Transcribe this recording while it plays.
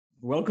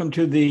Welcome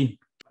to the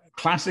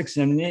Classics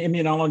in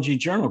Immunology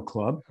Journal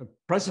Club.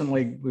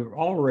 Presently, we're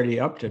already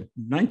up to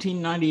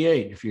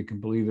 1998, if you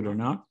can believe it or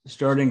not,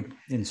 starting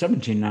in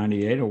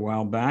 1798, a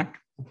while back,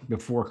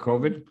 before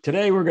COVID.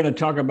 Today, we're going to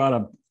talk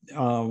about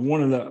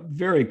one of the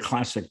very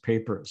classic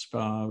papers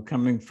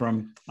coming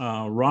from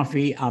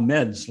Rafi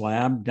Ahmed's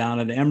lab down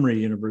at Emory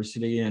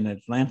University in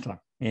Atlanta.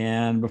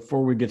 And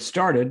before we get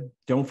started,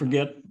 don't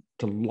forget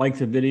to like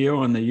the video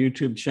on the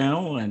YouTube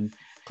channel and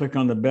click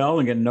on the bell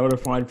and get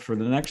notified for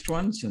the next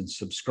ones, and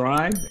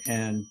subscribe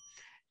and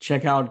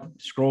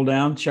scroll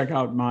down, check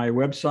out my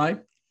website,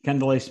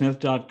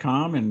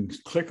 kendallasmith.com, and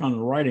click on the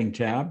writing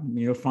tab.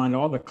 You'll find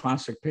all the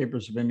classic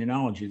papers of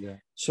immunology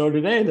there. So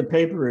today the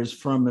paper is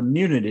from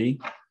Immunity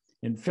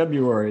in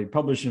February,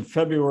 published in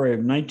February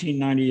of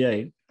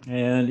 1998,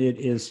 and it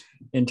is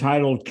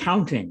entitled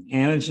Counting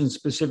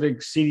Antigen-Specific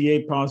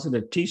CD8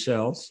 Positive T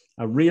Cells,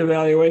 a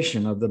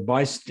Reevaluation of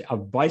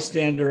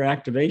Bystander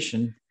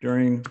Activation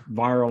During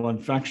Viral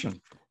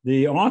Infection.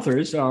 The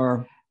authors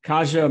are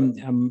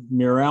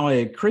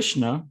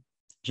Murali-Krishna,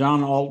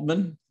 John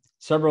Altman,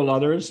 several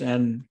others,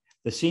 and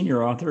the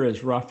senior author is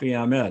Rafi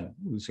Ahmed,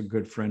 who's a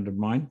good friend of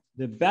mine.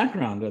 The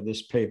background of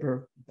this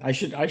paper, I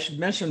should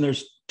mention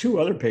there's two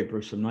other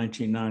papers from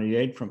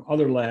 1998 from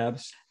other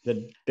labs that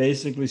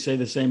basically say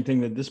the same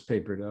thing that this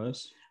paper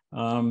does.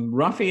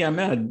 Rafi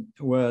Ahmed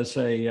was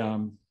a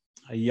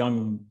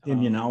young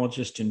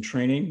immunologist in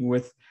training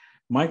with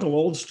Michael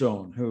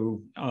Oldstone,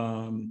 who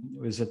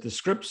was at the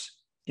Scripps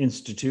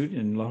Institute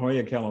in La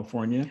Jolla,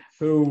 California,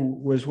 who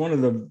was one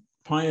of the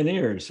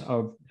pioneers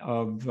of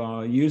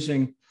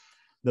using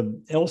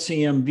the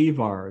LCMV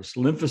virus,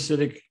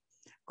 lymphocytic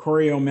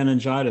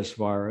choriomeningitis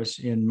virus,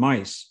 in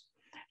mice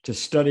to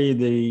study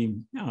the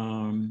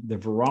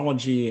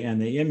virology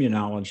and the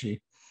immunology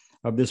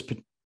of this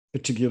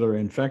particular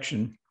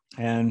infection.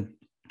 And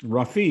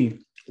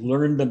Rafi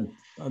learned the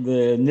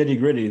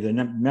nitty-gritty, the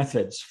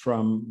methods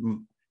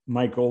from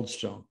Mike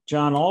Oldstone.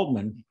 John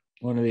Altman,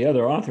 one of the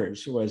other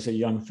authors, was a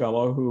young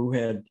fellow who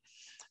had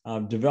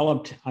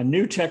developed a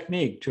new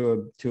technique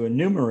to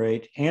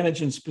enumerate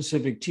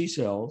antigen-specific T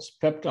cells,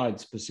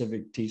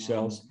 peptide-specific T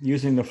cells,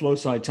 using the flow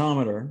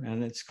cytometer,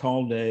 and it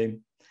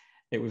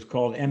was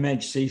called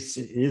MHC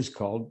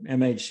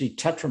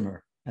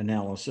tetramer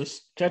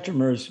analysis.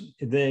 Tetramers,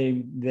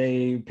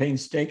 they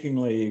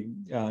painstakingly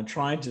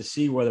tried to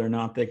see whether or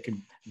not they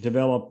could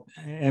develop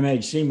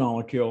MHC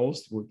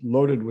molecules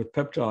loaded with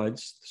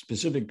peptides,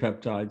 specific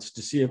peptides,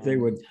 to see if they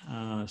would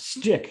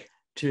stick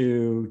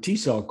to T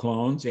cell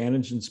clones,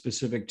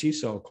 antigen-specific T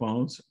cell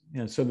clones,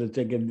 and so that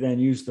they could then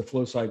use the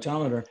flow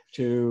cytometer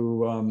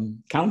to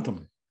count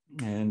them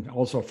and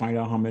also find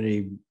out how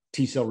many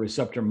T cell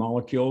receptor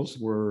molecules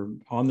were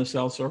on the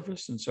cell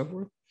surface and so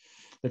forth.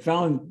 They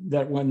found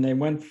that when they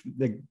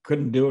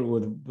couldn't do it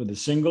with a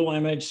single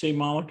MHC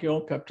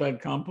molecule,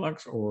 peptide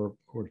complex, or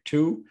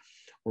two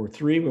or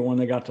three, but when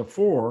they got to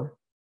four,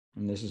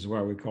 and this is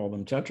why we call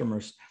them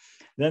tetramers,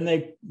 then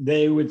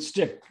they would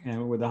stick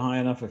with a high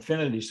enough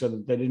affinity so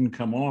that they didn't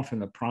come off in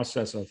the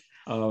process of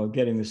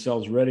getting the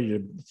cells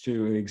ready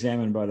to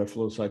examine by the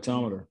flow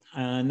cytometer.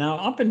 Now,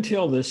 up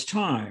until this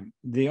time,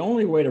 the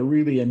only way to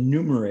really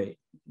enumerate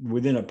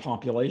within a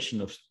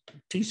population of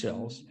T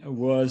cells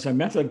was a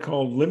method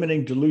called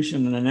limiting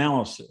dilution and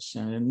analysis.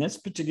 And in this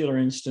particular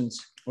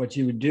instance, what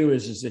you would do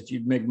is that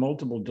you'd make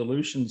multiple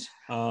dilutions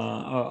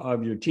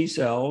of your T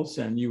cells,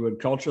 and you would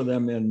culture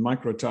them in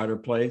microtiter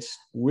plates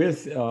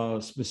with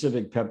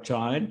specific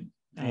peptide,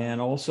 and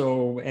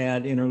also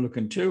add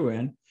interleukin-2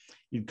 in.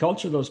 You'd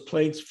culture those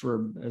plates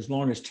for as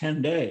long as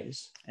 10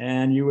 days,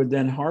 and you would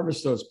then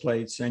harvest those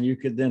plates, and you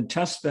could then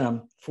test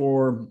them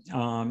for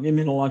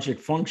immunologic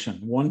function.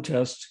 One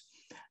test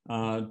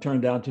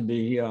turned out to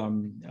be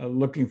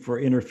looking for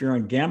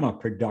interferon gamma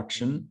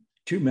production.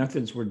 Two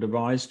methods were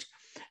devised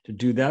to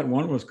do that.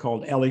 One was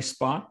called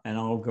ELISpot, and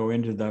I'll go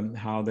into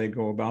how they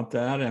go about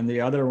that. And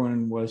the other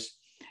one was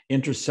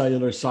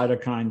intracellular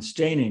cytokine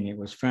staining. It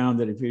was found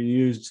that if you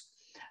used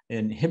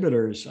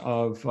inhibitors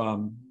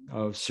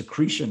of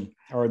secretion,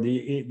 or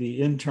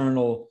the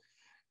internal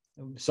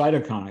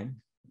cytokine,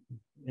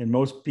 and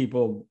most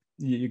people,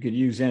 you could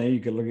use any, you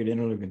could look at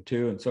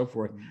interleukin-2 and so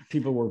forth.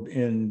 People were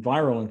in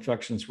viral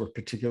infections were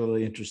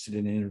particularly interested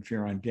in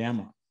interferon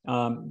gamma.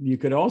 You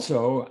could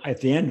also,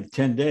 at the end of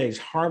 10 days,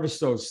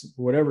 harvest those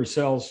whatever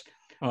cells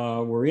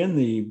were in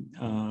the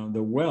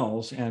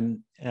wells and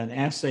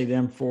assay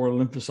them for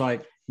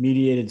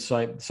lymphocyte-mediated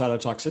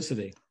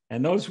cytotoxicity.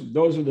 And those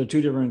are the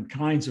two different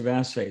kinds of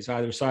assays,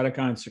 either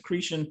cytokine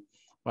secretion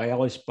by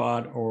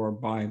ELISpot or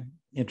by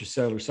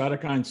intracellular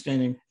cytokine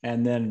staining,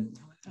 and then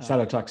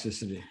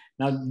cytotoxicity.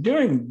 Now,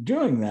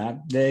 doing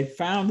that, they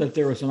found that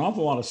there was an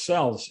awful lot of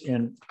cells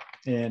in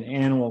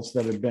animals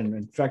that had been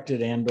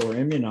infected and or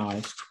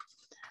immunized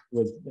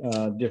with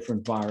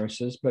different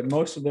viruses, but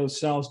most of those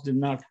cells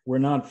were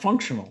not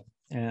functional.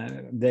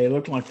 They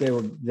looked like they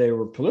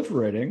were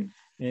proliferating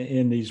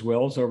in these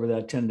wells over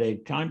that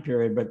 10-day time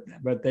period,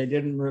 but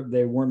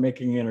they weren't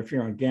making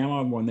interferon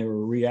gamma when they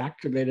were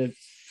reactivated,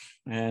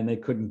 and they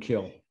couldn't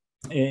kill.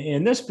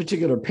 In this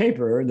particular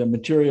paper, the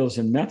materials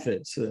and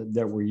methods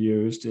that were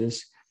used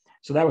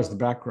so that was the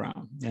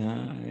background.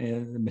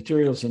 And the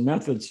materials and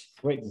methods,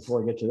 wait,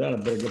 before I get to that, I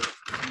better get,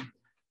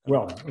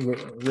 well,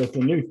 with the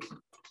new,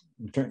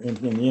 in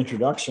the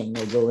introduction,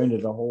 they go into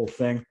the whole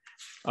thing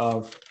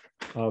of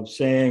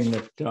saying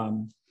that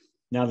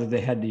now that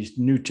they had these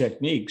new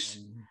techniques,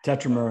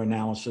 tetramer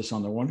analysis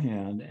on the one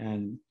hand,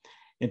 and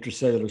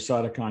intracellular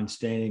cytokine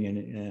staining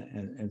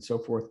and so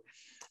forth,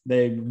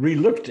 they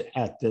re-looked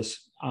at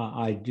this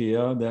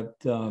idea that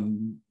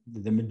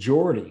the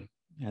majority,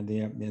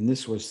 and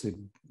this was the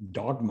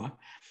dogma,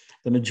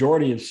 the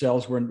majority of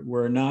cells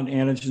were not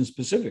antigen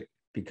specific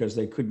because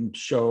they couldn't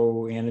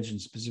show antigen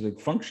specific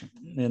function.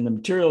 And the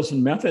materials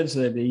and methods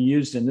that they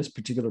used in this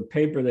particular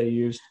paper, they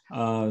used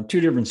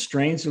two different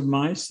strains of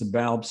mice, the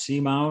BALB-C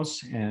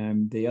mouse,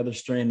 and the other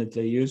strain that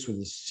they used was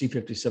the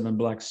C57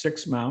 Black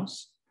 6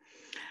 mouse.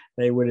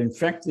 They would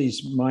infect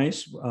these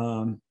mice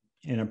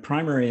in a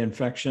primary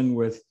infection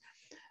with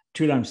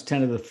 2 ×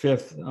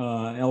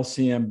 10⁵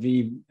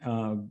 LCMV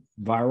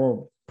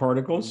viral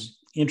particles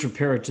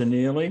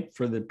intraperitoneally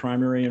for the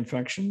primary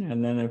infection.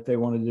 And then if they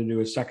wanted to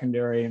do a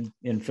secondary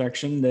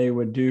infection, they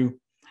would do,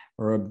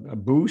 or a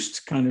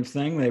boost kind of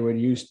thing, they would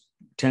use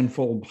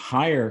 10-fold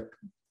higher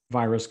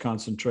virus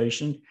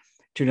concentration,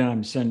 2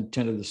 ×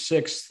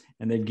 10⁶,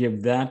 and they'd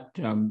give that,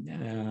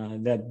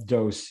 that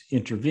dose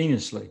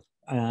intravenously.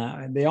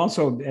 They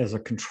also, as a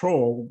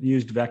control,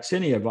 used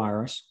vaccinia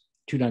virus,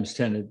 2 ×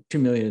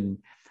 10⁻²⁰ million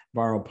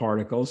viral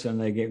particles,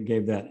 and they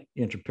gave that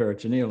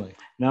intraperitoneally.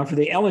 Now, for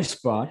the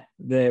ELISpot,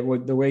 the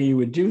way you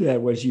would do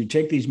that was you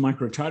take these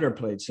microtiter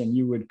plates and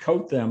you would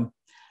coat them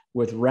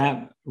with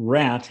rat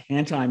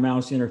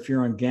anti-mouse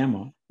interferon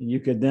gamma. And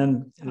you could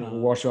then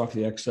wash off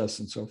the excess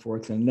and so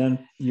forth. And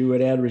then you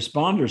would add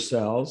responder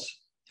cells,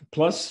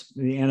 plus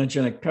the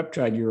antigenic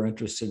peptide you're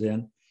interested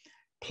in,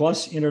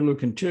 plus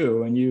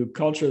interleukin-2, and you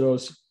culture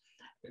those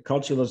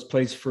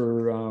plates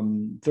for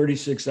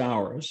 36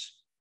 hours,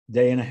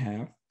 day and a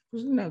half.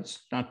 That's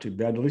not too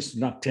bad, at least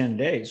not 10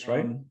 days,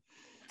 right?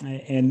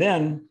 And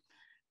then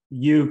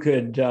you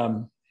could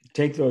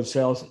take those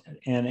cells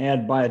and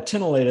add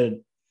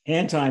biotinylated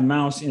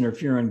anti-mouse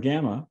interferon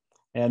gamma,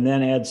 and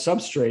then add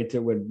substrate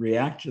that would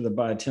react to the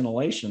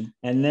biotinylation.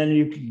 And then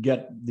you could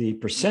get the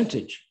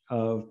percentage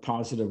of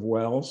positive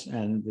wells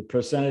and the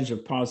percentage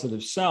of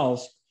positive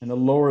cells, and the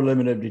lower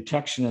limit of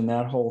detection in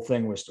that whole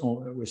thing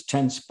was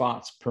 10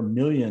 spots per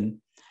million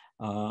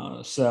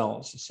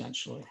cells,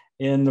 essentially.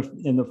 In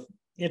the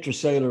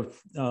intracellular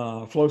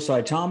flow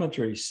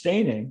cytometry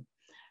staining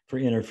for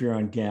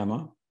interferon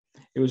gamma,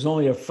 it was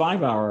only a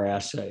 5-hour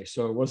assay,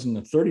 so it wasn't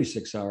a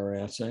 36-hour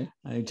assay.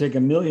 You take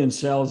 1 million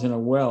cells in a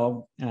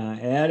well,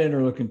 add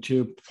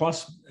interleukin-2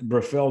 plus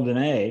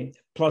Brafildin A,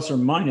 plus or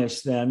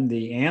minus then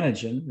the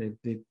antigen,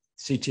 the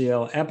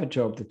CTL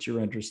epitope that you're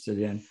interested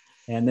in.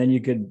 And then you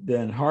could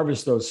then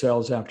harvest those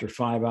cells after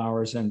 5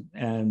 hours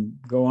and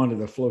go onto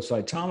the flow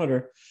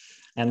cytometer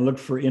and look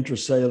for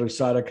intracellular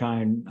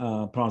cytokine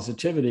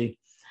positivity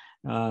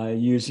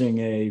using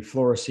a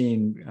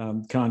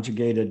fluorescein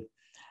conjugated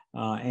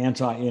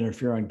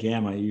anti-interferon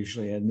gamma,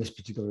 usually in this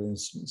particular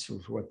instance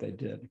was what they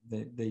did.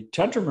 The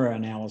tetramer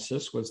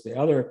analysis was the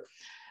other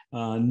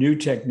new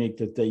technique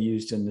that they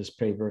used in this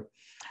paper.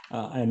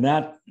 And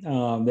that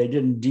they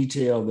didn't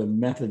detail the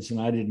methods,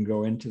 and I didn't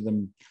go into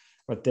them,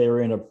 but they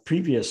were in a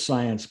previous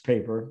Science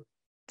paper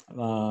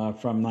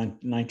from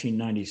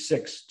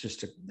 1996,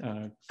 just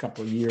a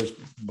couple of years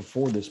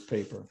before this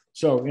paper.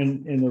 So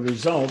in the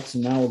results,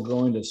 and now we'll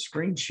go into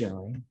screen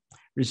sharing,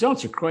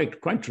 results are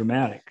quite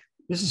dramatic.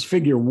 This is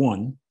figure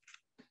 1.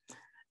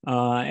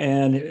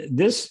 And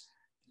this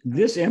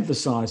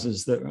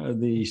emphasizes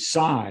the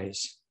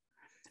size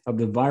of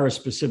the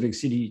virus-specific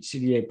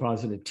CD8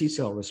 positive T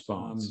cell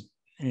response.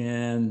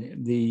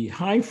 And the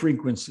high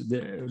frequency,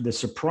 the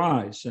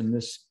surprise, and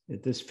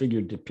this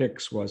figure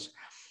depicts was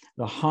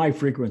the high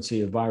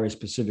frequency of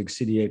virus-specific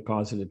CD8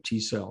 positive T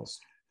cells.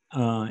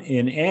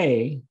 In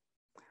A,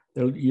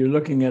 you're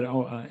looking at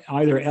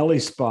either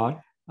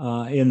ELISpot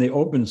in the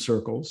open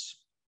circles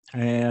or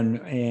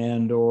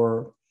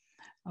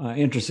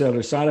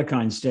intracellular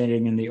cytokine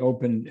staining in the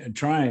open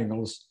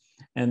triangles.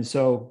 And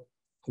so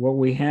what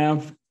we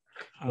have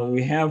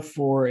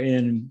for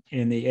in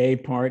the A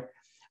part,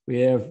 we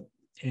have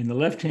in the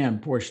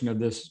left-hand portion of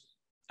this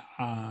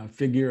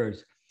figure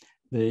is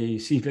the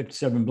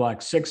C57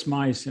 Black 6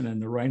 mice, and in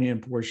the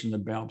right-hand portion, the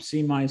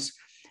BALB-C mice.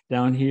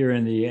 Down here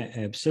in the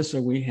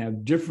abscissa, we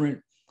have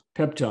different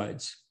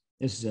peptides.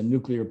 This is a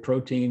nuclear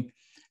protein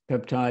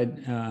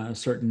peptide, a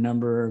certain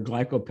number,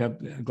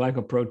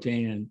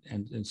 glycoprotein,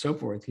 and so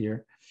forth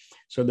here.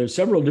 So there's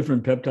several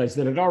different peptides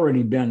that had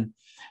already been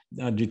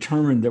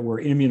determined that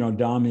were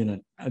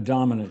immunodominant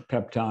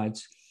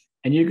peptides.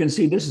 And you can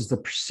see this is the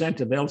percent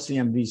of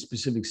LCMV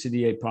specific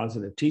CD8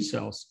 positive T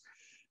cells.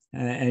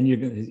 And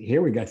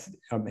here we got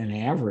an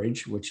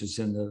average, which is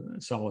in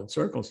the solid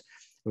circles,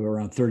 of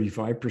around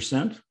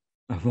 35%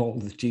 of all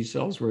the T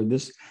cells were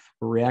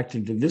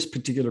reacting to this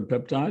particular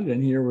peptide.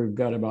 And here we've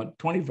got about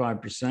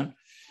 25%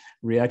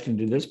 reacting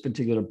to this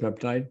particular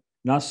peptide.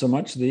 Not so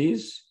much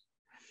these.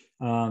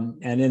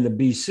 And in the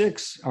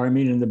B6, or I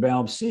mean in the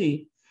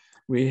BALB-C,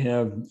 we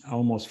have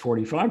almost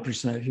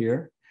 45%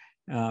 here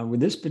with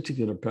this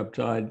particular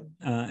peptide,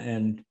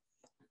 and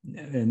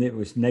it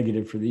was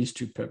negative for these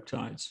two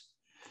peptides.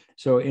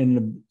 So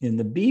in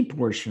the B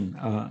portion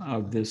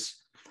of this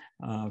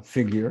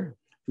figure,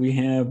 we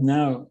have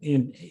now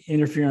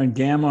interferon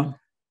gamma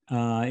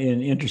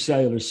in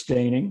intercellular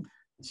staining.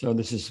 So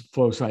this is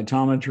flow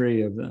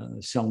cytometry of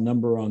the cell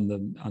number on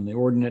the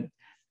ordinate,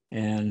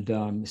 and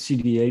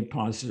CD8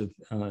 positive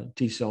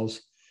T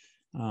cells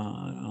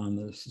on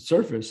the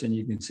surface. And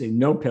you can see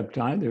no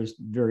peptide. There's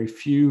very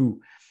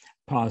few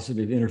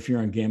positive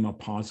interferon gamma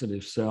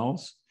positive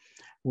cells.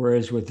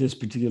 Whereas with this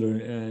particular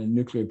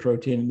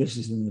nucleoprotein, this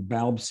is in the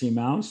BALB-C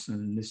mouse,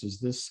 and this is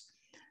this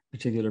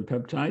particular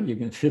peptide, you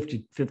can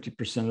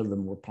 50% of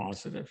them were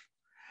positive,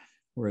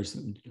 whereas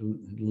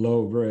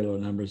low, very low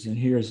numbers. And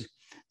here's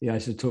the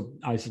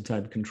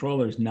isotype control.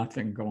 There's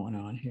nothing going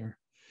on here.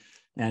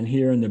 And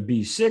here in the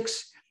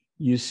B6,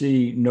 you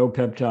see no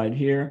peptide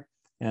here.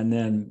 And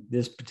then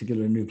this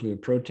particular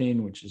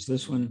nucleoprotein, which is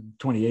this one,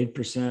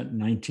 28%,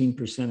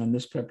 19% on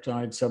this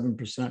peptide,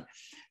 7%.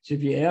 So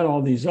if you add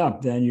all these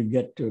up, then you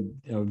get to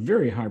a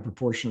very high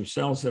proportion of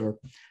cells that are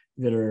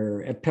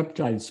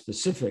peptide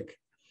specific.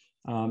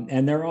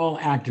 And they're all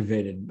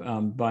activated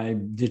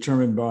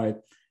determined by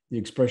the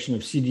expression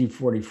of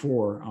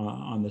CD44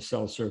 on the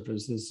cell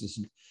surface. This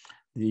is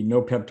the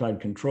no peptide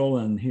control,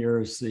 and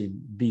here's the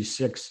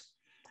B6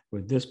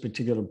 with this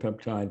particular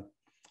peptide.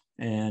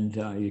 And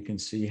you can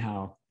see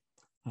how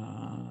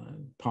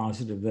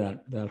positive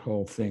that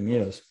whole thing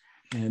is.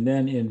 And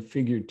then in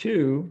figure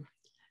two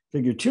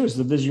is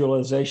the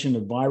visualization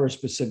of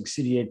virus-specific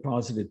CD8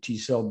 positive T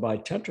cell by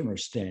tetramer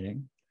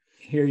staining.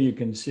 Here you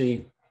can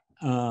see,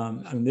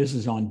 and this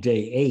is on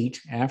day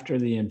 8 after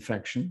the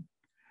infection.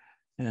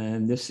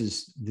 And this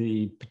is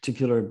the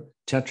particular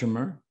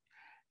tetramer.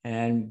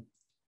 And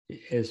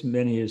as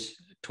many as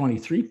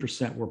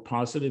 23% were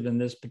positive in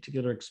this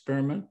particular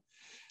experiment.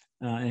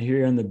 And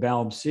here in the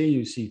BALB-C,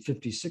 you see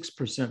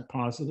 56%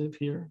 positive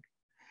here.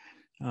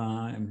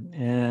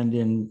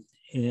 And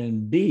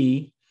in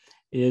B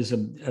is a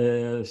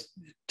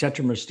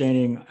tetramer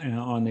staining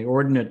on the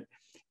ordinate.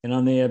 And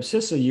on the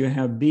abscissa, you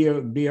have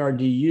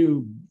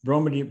BRDU,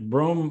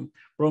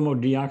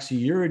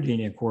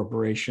 bromodioxyuridine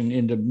incorporation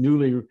into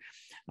newly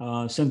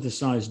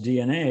synthesized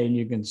DNA. And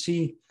you can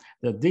see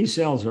that these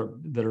cells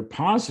that are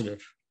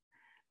positive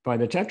by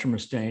the tetramer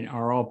stain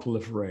are all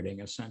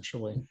proliferating,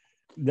 essentially.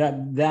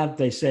 That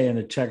they say in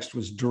the text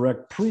was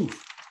direct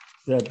proof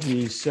that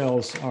these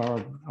cells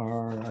are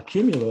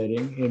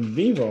accumulating in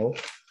vivo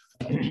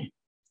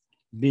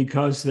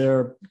because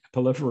they're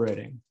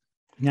proliferating.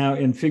 Now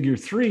in figure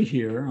 3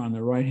 here, on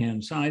the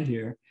right-hand side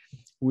here,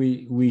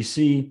 we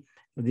see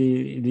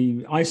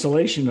the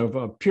isolation of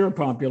a pure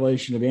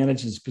population of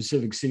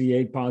antigen-specific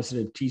CD8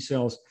 positive T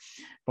cells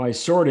by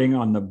sorting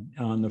on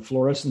the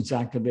fluorescence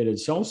activated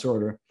cell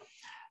sorter,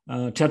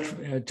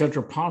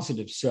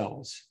 tetrapositive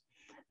cells.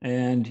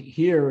 And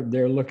here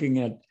they're looking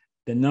at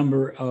the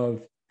number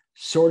of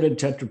sorted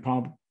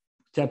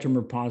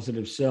tetramer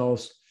positive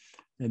cells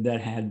that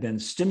had been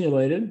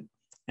stimulated.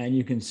 And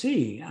you can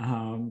see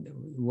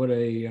what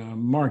a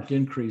marked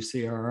increase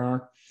there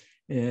are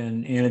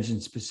in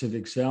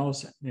antigen-specific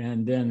cells.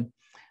 And then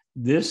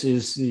this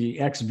is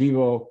the ex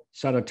vivo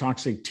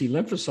cytotoxic T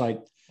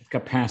lymphocyte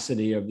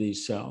capacity of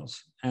these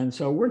cells. And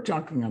so we're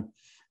talking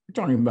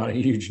about a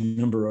huge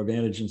number of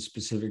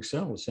antigen-specific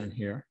cells in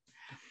here.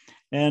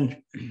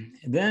 And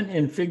then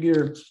in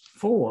figure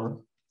 4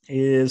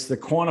 is the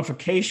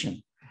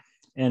quantification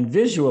and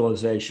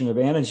visualization of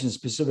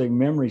antigen-specific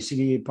memory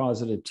CD8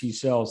 positive T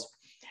cells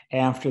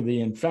after the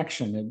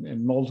infection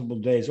in multiple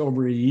days,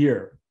 over a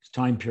year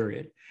time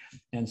period.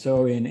 And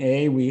so in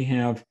A, we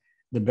have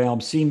the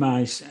BALB-C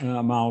mouse,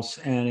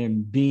 and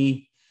in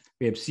B,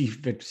 we have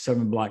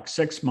C57 Black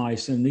 6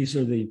 mice, and these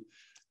are the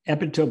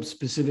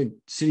epitope-specific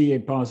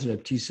CD8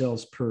 positive T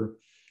cells per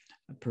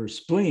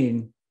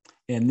spleen,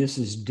 and this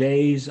is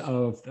days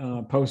of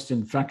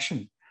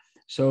post-infection.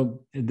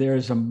 So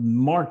there's a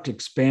marked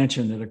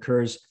expansion that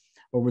occurs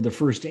over the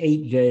first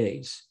 8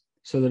 days,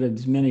 so that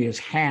as many as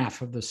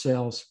half of the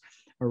cells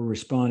are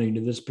responding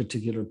to this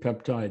particular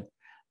peptide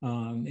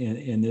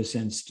in this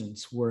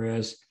instance,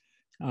 whereas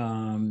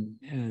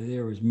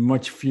there was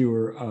much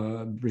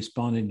fewer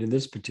responding to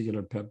this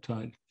particular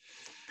peptide.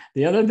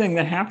 The other thing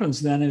that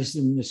happens then is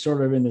in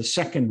the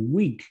second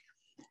week,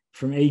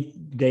 from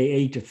day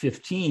 8 to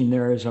 15,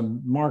 there is a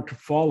marked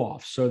fall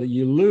off, so that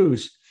you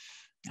lose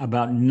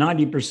about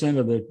 90%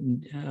 of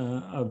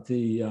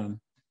the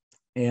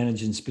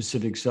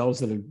antigen-specific cells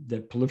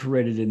that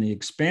proliferated in the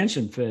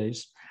expansion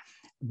phase,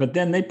 but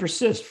then they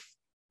persist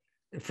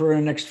for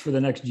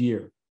the next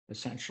year,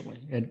 essentially,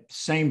 at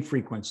same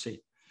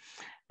frequency.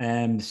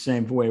 And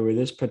same way with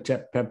this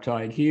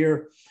peptide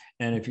here.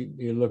 And if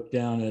you look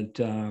down at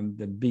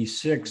the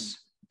B6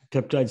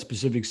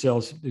 peptide-specific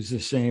cells, is the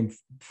same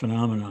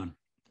phenomenon.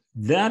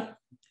 That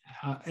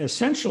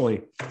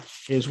essentially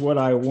is what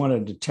I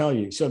wanted to tell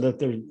you. So that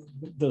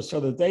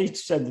they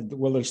said that,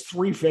 well, there's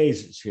three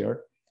phases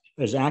here.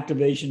 There's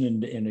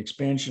activation and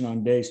expansion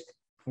on days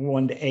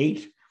 1 to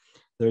 8.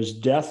 There's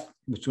death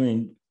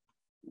between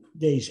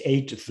days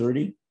 8 to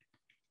 30,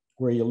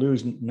 where you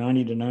lose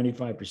 90 to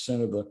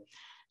 95% of the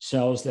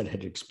cells that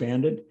had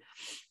expanded.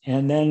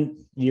 And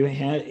then you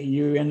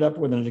end up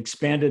with an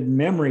expanded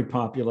memory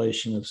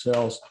population of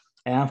cells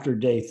after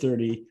day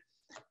 30th,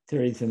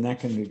 and that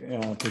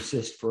can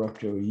persist for up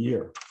to a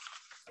year.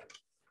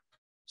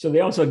 So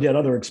they also did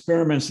other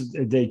experiments.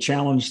 They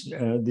challenged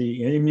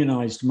the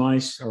immunized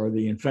mice or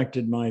the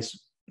infected mice,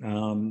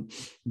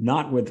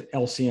 not with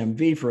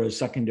LCMV for a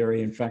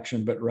secondary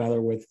infection, but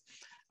rather with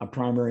a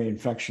primary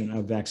infection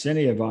of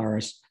vaccinia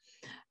virus.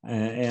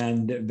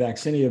 And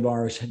vaccinia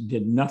virus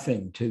did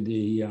nothing to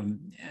the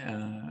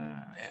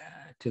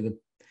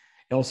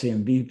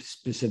LCMV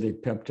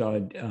specific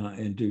peptide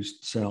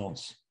induced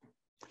cells.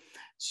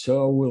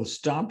 So we'll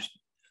stop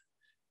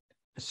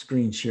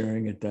screen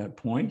sharing at that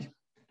point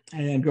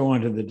and go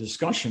on to the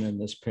discussion in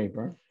this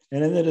paper.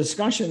 And in the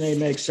discussion, they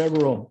make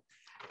several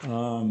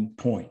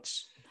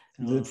points.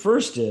 The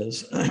first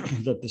is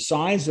that the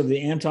size of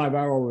the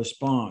antiviral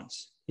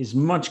response was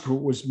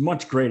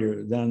much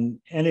greater than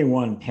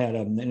anyone had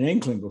an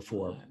inkling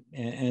before.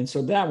 And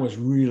so that was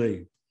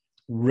really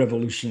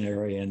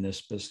revolutionary in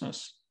this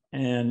business.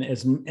 And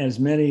as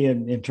many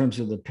in terms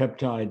of the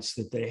peptides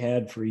that they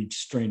had for each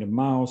strain of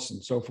mouse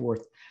and so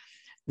forth,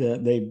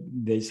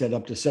 they said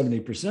up to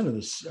 70%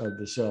 of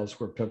the cells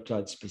were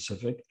peptide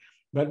specific,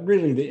 but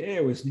really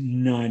it was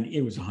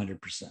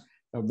 100%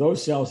 of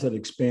those cells that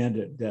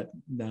expanded that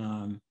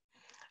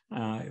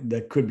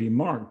could be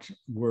marked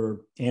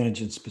were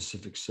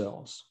antigen-specific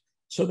cells.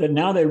 So that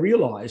now they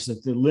realized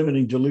that the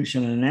limiting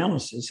dilution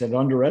analysis had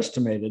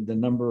underestimated the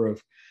number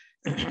of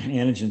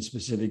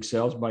antigen-specific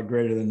cells by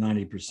greater than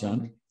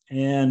 90%.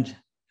 And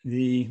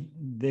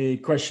the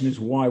question is,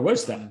 why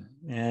was that?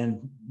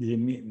 And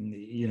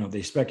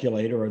they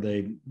speculate, or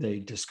they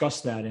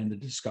discuss that in the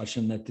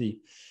discussion, that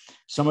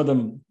some of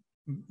them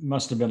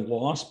must have been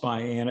lost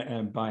by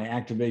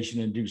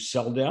activation-induced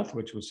cell death,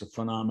 which was a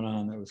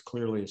phenomenon that was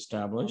clearly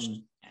established,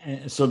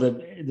 so that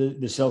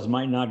the cells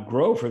might not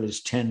grow for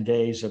this 10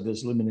 days of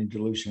this limiting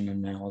dilution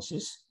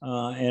analysis.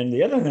 And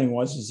the other thing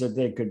is that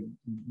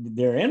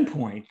their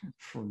endpoint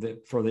for the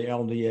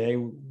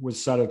LDA was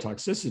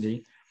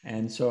cytotoxicity,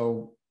 and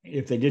so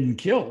if they didn't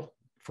kill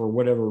for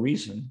whatever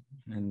reason,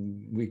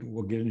 and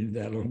we'll get into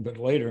that a little bit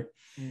later,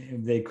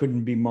 they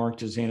couldn't be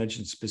marked as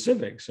antigen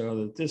specific. So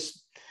that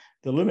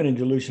the limiting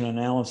dilution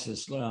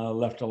analysis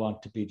left a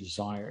lot to be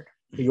desired.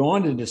 We go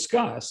on to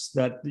discuss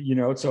that,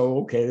 so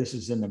okay, this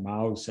is in the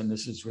mouse and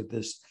this is with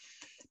this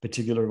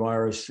particular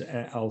virus,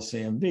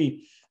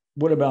 LCMV.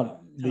 What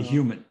about the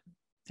human?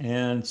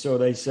 And so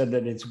they said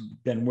that it's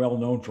been well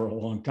known for a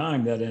long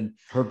time that in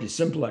herpes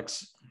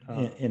simplex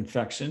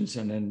infections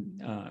and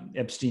in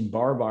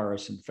Epstein-Barr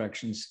virus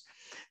infections,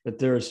 that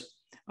there's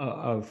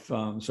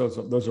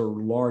so those are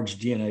large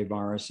DNA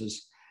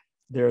viruses.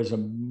 There's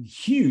a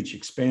huge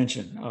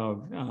expansion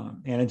of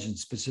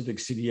antigen-specific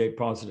CD8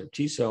 positive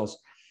T cells,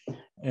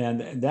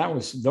 and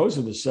those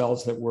are the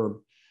cells that were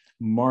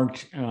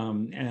marked,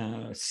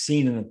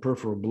 seen in the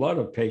peripheral blood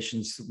of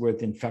patients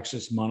with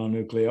infectious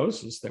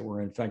mononucleosis that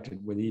were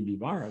infected with EB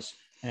virus,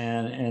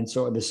 and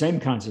so the same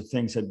kinds of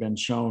things had been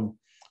shown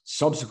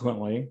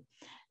subsequently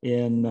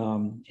in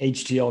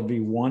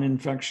HTLV1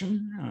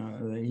 infection,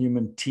 the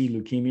human T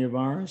leukemia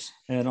virus,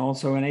 and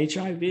also in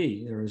HIV.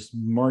 There is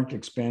marked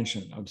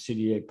expansion of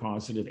CD8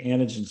 positive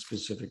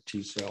antigen-specific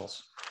T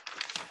cells.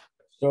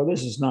 So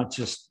this is not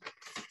just,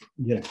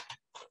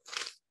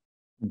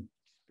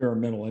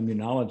 experimental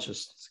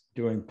immunologists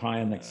doing pie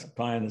in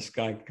the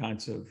sky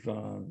kinds of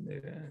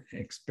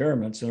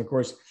experiments. And of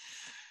course,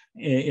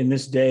 in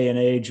this day and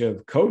age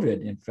of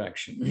COVID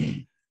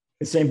infection,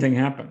 the same thing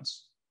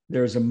happens.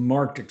 There's a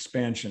marked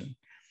expansion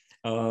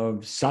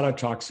of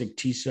cytotoxic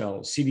T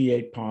cells,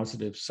 CD8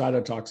 positive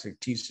cytotoxic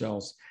T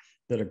cells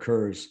that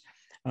occurs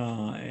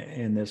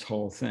in this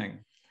whole thing.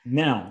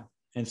 Now,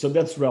 and so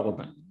that's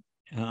relevant.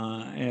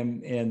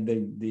 And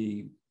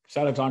the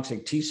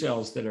cytotoxic T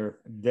cells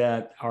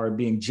that are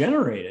being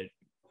generated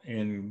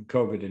in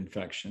COVID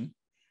infection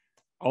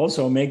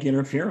also make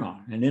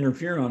interferon. And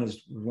interferon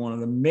is one of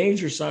the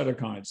major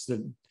cytokines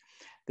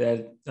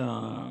that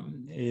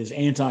is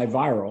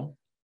antiviral,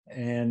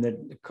 and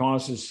that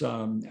causes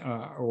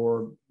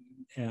or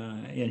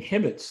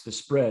inhibits the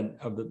spread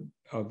of the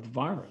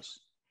virus.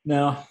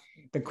 Now,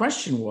 the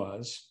question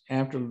was,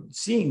 after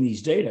seeing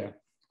these data,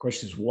 the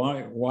question is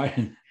why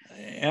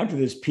after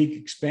this peak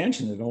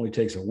expansion that only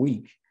takes a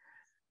week,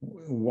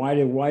 why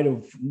do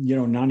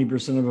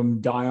 90% of them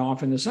die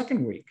off in the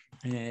second week?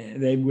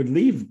 They would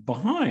leave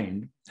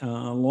behind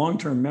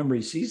long-term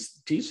memory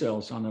T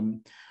cells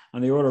on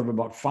the order of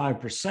about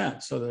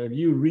 5%. So that if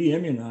you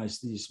re-immunize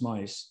these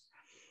mice,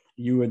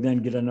 you would then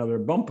get another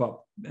bump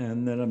up,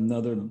 and then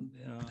another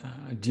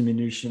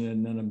diminution,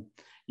 and then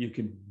you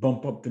could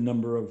bump up the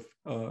number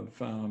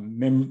of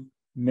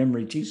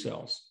memory T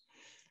cells,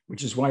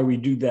 which is why we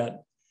do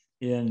that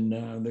in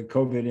the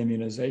COVID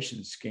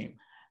immunization scheme.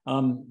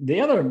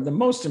 The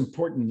most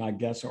important, I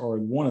guess, or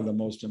one of the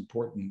most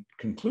important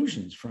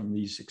conclusions from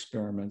these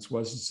experiments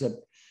was that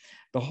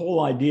the whole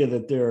idea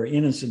that there are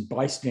innocent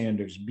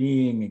bystanders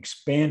being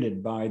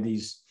expanded by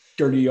these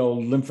dirty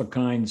old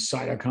lymphokines,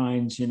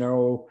 cytokines,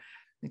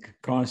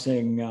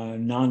 causing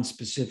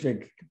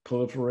non-specific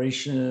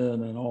proliferation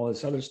and all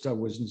this other stuff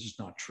was just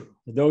not true.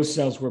 Those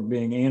cells were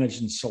being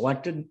antigen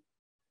selected,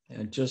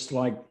 just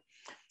like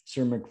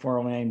Sir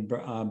McFarlane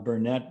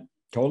Burnett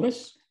told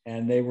us,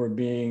 and they were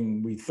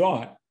being,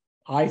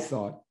 I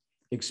thought,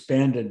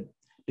 expanded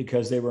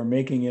because they were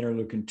making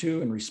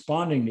interleukin-2 and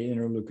responding to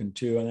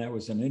interleukin-2, and that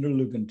was an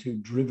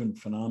interleukin-2 driven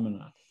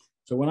phenomenon.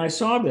 So when I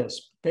saw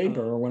this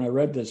paper, or when I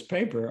read this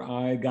paper,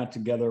 I got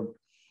together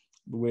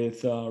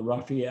with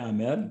Rafi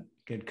Ahmed,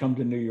 he had come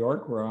to New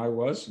York where I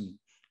was, and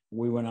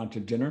we went out to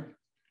dinner.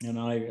 And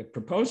I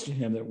proposed to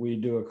him that we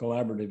do a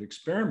collaborative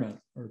experiment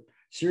or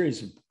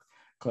series of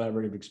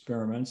collaborative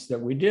experiments that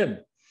we did.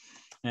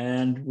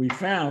 And we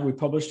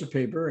published a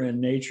paper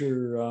in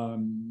Nature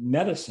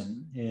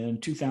Medicine in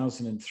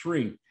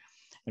 2003.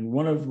 And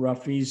one of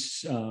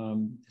Rafi's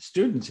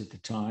students at the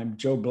time,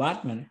 Joe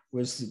Blattman,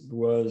 was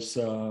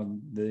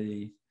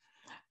the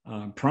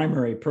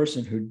primary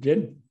person who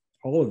did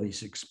all of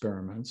these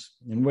experiments.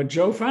 And what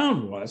Joe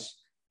found was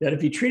that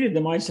if he treated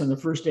the mice in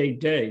the first 8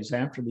 days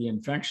after the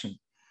infection,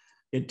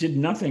 it did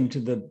nothing to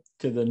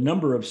the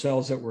number of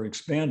cells that were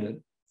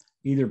expanded,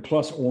 either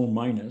plus or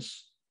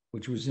minus,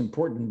 which was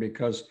important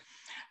because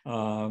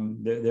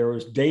there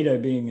was data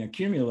being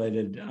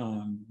accumulated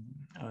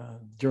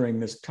during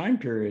this time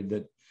period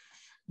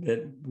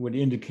that would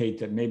indicate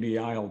that maybe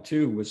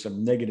IL-2 was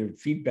some negative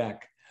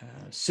feedback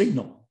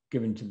signal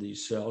given to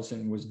these cells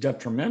and was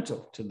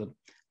detrimental to the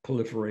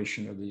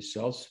proliferation of these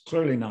cells.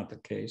 Clearly not the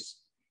case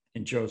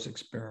in Joe's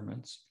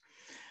experiments.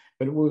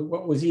 But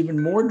what was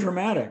even more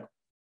dramatic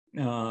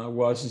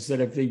was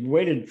that if they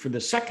waited for the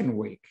second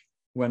week,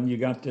 when you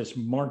got this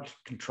marked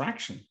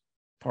contraction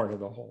part of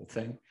the whole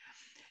thing,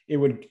 it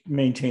would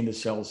maintain the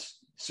cells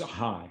so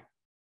high.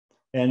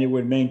 And it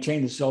would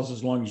maintain the cells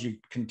as long as you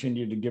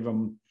continue to give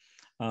them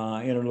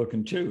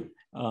interleukin-2.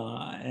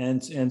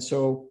 And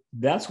so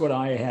that's what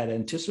I had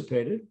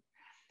anticipated,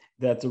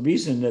 that the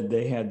reason that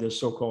they had this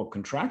so-called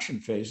contraction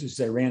phase is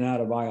they ran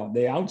out of IL.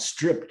 They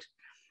outstripped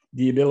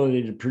the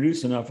ability to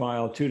produce enough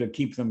IL-2 to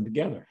keep them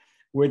together,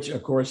 which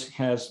of course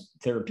has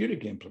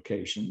therapeutic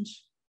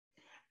implications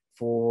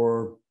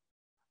for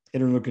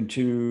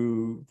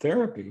interleukin-2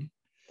 therapy,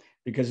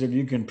 because if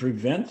you can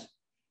prevent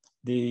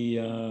the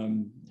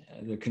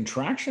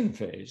contraction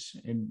phase,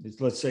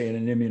 let's say in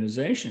an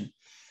immunization,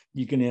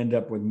 you can end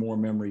up with more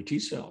memory T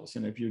cells.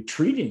 And if you're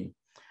treating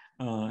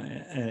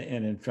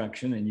an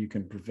infection and you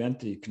can prevent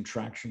the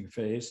contraction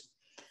phase,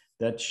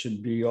 that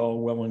should be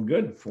all well and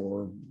good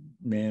for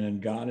man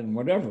and God and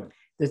whatever.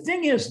 The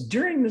thing is,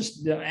 during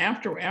this,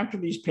 after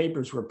these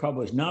papers were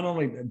published, not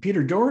only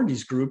Peter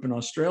Doherty's group in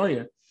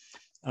Australia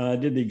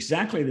did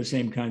exactly the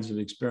same kinds of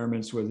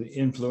experiments with the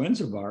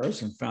influenza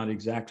virus and found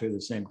exactly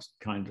the same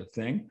kind of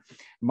thing.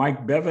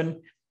 Mike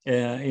Bevan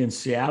in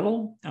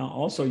Seattle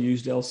also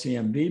used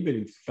LCMV, but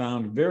he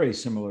found very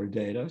similar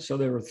data. So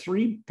there were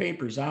 3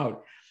 papers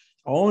out,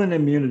 all in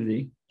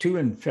immunity, 2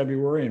 in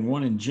February and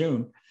 1 in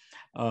June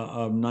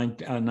of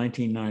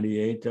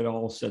 1998, that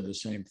all said the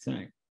same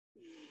thing.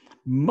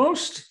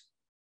 Most,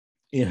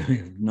 if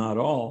not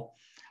all,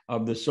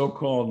 of the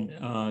so-called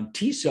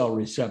T cell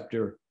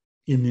receptor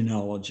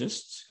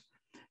immunologists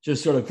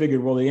just sort of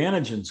figured, well, the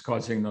antigen's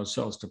causing those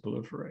cells to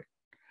proliferate.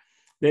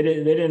 They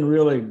didn't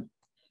really,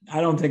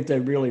 I don't think they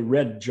really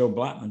read Joe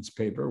Blattman's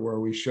paper where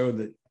we showed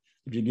that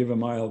if you give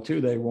them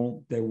IL-2,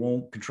 they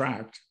won't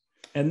contract.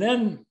 And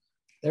then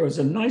there was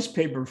a nice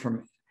paper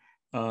from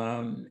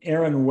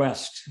Aaron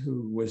West,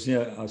 who was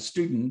a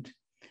student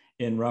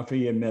in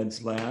Rafi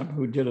Ahmed's lab,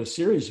 who did a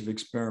series of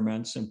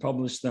experiments and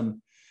published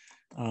them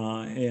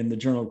in the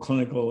journal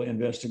Clinical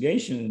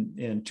Investigation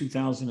in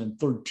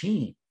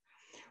 2013,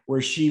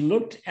 where she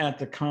looked at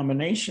the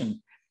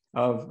combination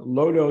of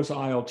low-dose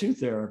IL-2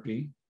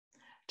 therapy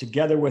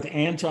together with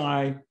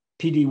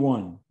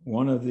anti-PD-1,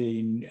 one of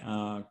the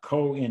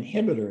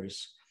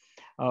co-inhibitors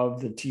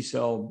of the T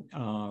cell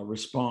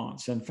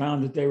response, and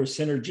found that they were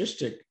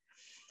synergistic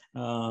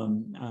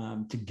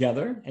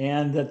together,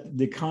 and that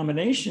the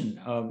combination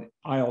of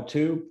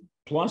IL-2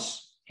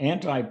 plus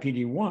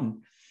anti-PD-1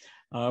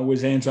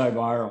 was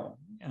antiviral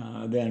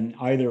than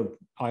either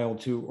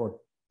IL-2 or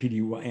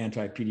PD-1,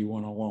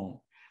 anti-PD-1 alone.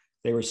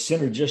 They were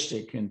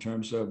synergistic in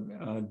terms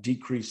of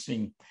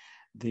decreasing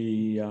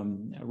the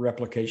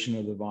replication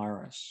of the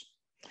virus.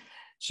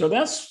 So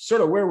that's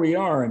sort of where we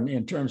are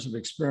in terms of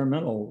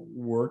experimental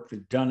work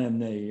done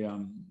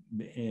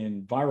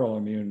in viral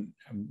immune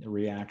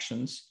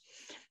reactions.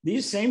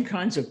 These same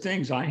kinds of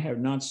things I have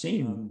not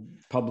seen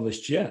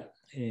published yet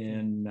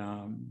in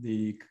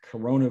the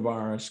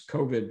coronavirus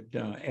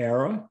COVID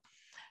era,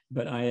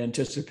 but I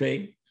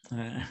anticipate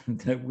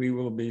that we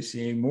will be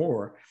seeing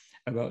more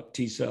about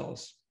T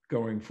cells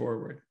going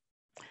forward.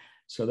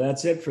 So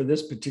that's it for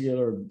this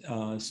particular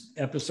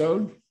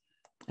episode.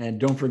 And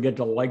don't forget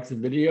to like the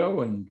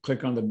video and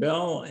click on the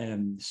bell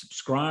and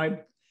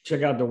subscribe.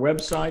 Check out the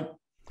website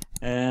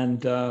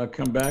and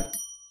come back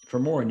for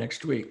more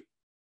next week.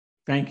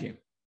 Thank you.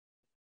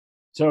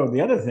 So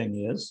the other thing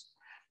is,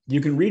 you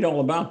can read all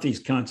about these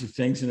kinds of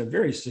things in a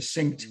very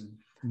succinct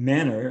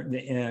manner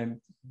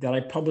that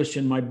I published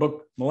in my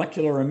book,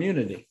 Molecular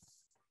Immunity.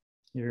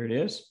 Here it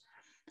is.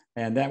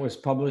 And that was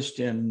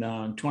published in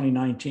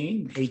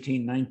 2019,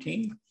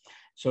 1819.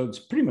 So it's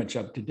pretty much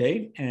up to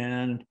date.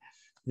 And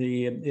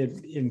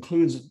it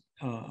includes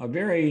a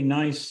very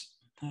nice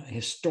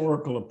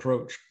historical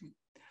approach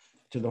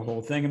to the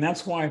whole thing. And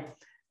that's why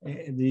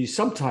the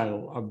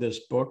subtitle of this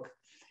book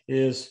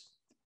is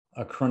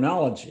a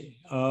chronology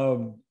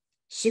of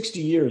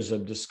 60 years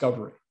of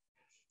discovery.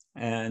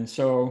 And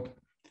so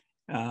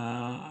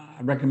I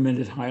recommend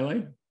it highly.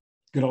 It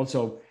could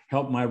also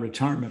help my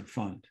retirement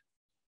fund.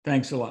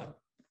 Thanks a lot.